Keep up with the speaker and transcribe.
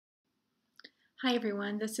Hi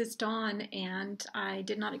everyone, this is Dawn, and I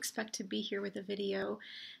did not expect to be here with a video,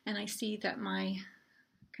 and I see that my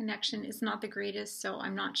connection is not the greatest, so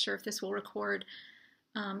I'm not sure if this will record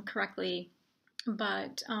correctly.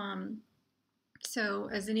 But so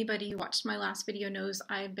as anybody who watched my last video knows,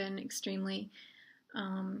 I've been extremely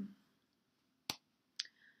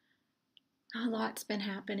a lot's been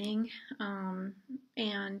happening,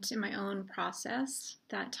 and in my own process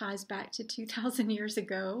that ties back to 2,000 years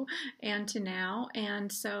ago and to now.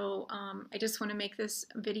 And so I just want to make this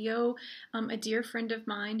video. A dear friend of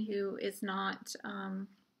mine who is not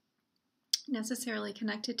necessarily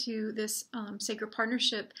connected to this sacred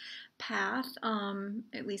partnership path,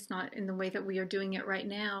 at least not in the way that we are doing it right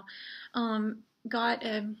now, got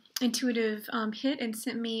an intuitive hit and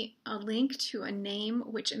sent me a link to a name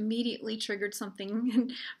which immediately triggered something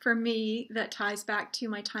for me that ties back to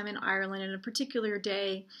my time in Ireland and a particular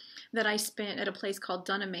day that I spent at a place called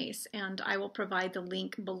Dunamase. And I will provide the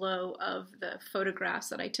link below of the photographs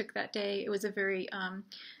that I took that day. It was a very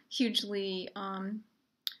hugely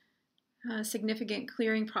significant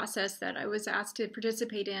clearing process that I was asked to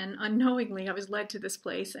participate in unknowingly. I was led to this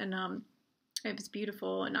place, and it was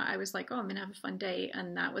beautiful, and I was like, oh, I'm going to have a fun day,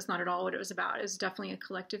 and that was not at all what it was about. It was definitely a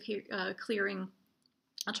collective clearing.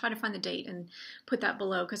 I'll try to find the date and put that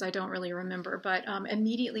below because I don't really remember. But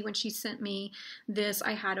immediately when she sent me this,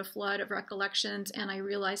 I had a flood of recollections, and I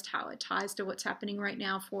realized how it ties to what's happening right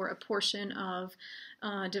now for a portion of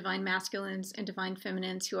divine masculines and divine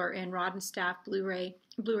feminines who are in rod and staff, Blu-ray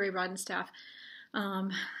rod and staff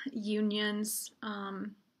unions.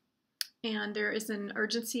 And there is an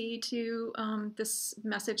urgency to this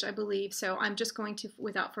message, I believe. So I'm just going to,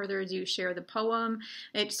 without further ado, share the poem.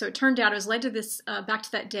 So it turned out I was led to this, back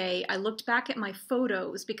to that day. I looked back at my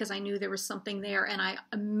photos because I knew there was something there, and I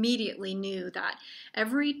immediately knew that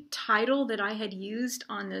every title that I had used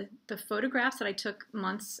on the photographs that I took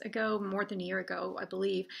months ago, more than a year ago, I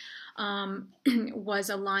believe,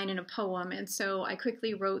 was a line in a poem. And so I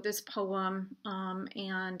quickly wrote this poem,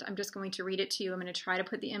 and I'm just going to read it to you. I'm going to try to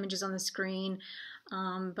put the images on the screen,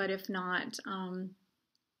 but if not,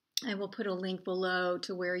 I will put a link below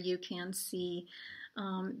to where you can see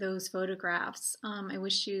those photographs. I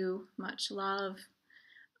wish you much love.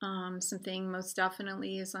 Something most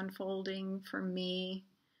definitely is unfolding for me.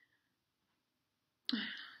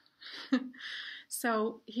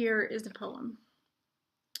 So here is the poem.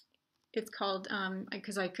 It's called,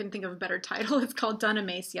 because I couldn't think of a better title, it's called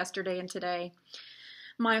Dunamase, Yesterday and Today.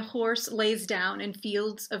 My horse lays down in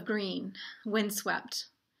fields of green, windswept,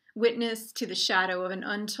 witness to the shadow of an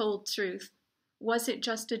untold truth. Was it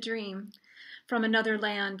just a dream? From another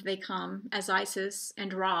land they come, as Isis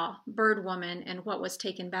and Ra, bird woman, and what was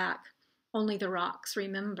taken back. Only the rocks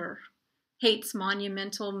remember. Hate's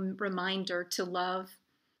monumental reminder to love.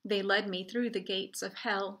 They led me through the gates of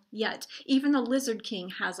hell, yet even the lizard king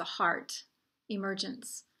has a heart.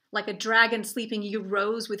 Emergence. Like a dragon sleeping, you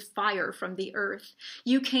rose with fire from the earth.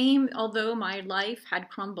 You came, although my life had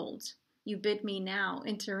crumbled. You bid me now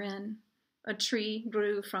enter in. A tree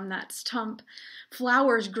grew from that stump.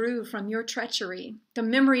 Flowers grew from your treachery. The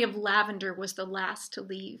memory of lavender was the last to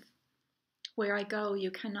leave. Where I go,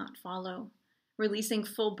 you cannot follow. Releasing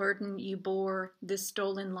full burden, you bore this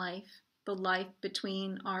stolen life, the life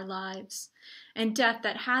between our lives, and death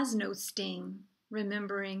that has no sting.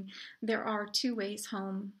 Remembering there are two ways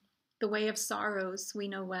home. The way of sorrows we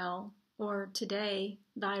know well, or today,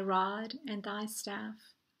 thy rod and thy staff.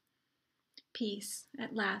 Peace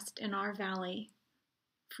at last in our valley,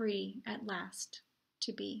 free at last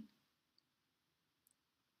to be.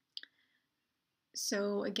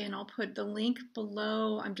 So again, I'll put the link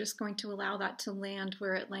below. I'm just going to allow that to land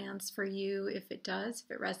where it lands for you. If it does,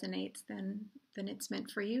 if it resonates, then it's meant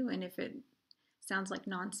for you. And if it sounds like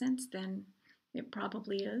nonsense, then it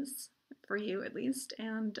probably is, for you at least.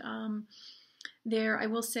 And there, I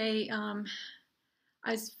will say, I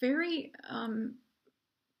was very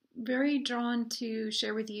drawn to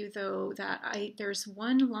share with you, though, that there's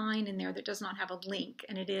one line in there that does not have a link,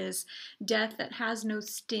 and it is death that has no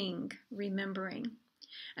sting, remembering.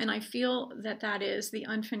 And I feel that that is the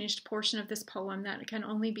unfinished portion of this poem that can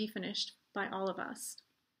only be finished by all of us.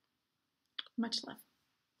 Much love.